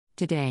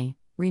Today,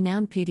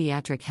 renowned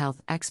pediatric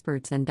health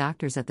experts and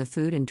doctors at the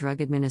Food and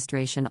Drug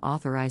Administration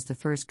authorized the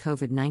first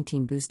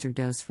COVID-19 booster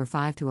dose for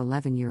 5 to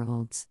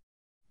 11-year-olds.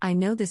 I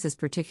know this is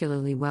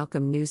particularly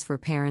welcome news for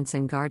parents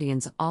and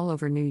guardians all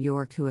over New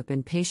York who have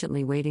been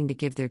patiently waiting to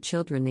give their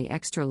children the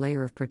extra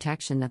layer of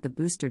protection that the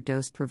booster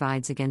dose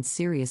provides against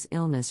serious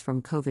illness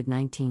from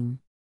COVID-19.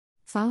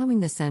 Following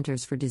the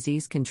Centers for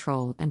Disease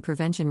Control and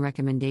Prevention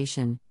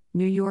recommendation,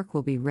 New York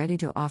will be ready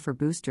to offer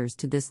boosters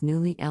to this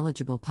newly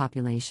eligible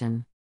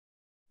population.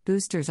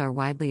 Boosters are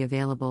widely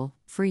available,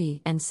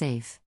 free, and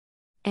safe.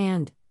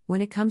 And, when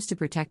it comes to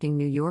protecting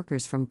New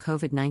Yorkers from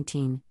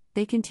COVID-19,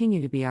 they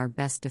continue to be our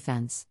best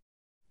defense.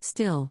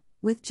 Still,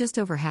 with just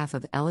over half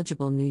of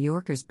eligible New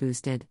Yorkers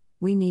boosted,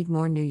 we need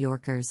more New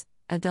Yorkers,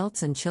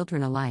 adults and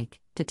children alike,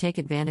 to take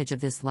advantage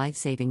of this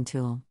life-saving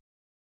tool.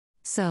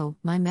 So,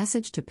 my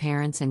message to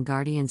parents and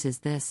guardians is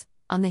this: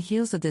 on the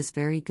heels of this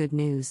very good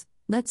news,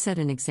 let's set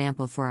an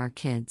example for our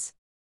kids.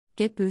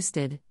 Get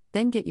boosted,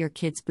 then get your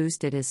kids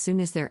boosted as soon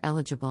as they're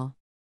eligible.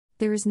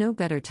 There is no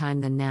better time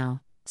than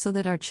now, so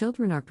that our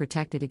children are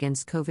protected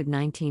against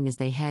COVID-19 as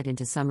they head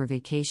into summer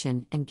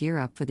vacation and gear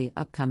up for the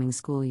upcoming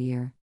school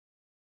year.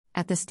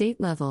 At the state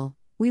level,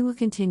 we will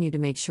continue to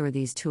make sure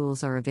these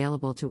tools are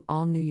available to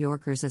all New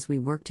Yorkers as we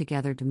work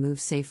together to move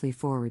safely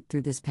forward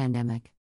through this pandemic.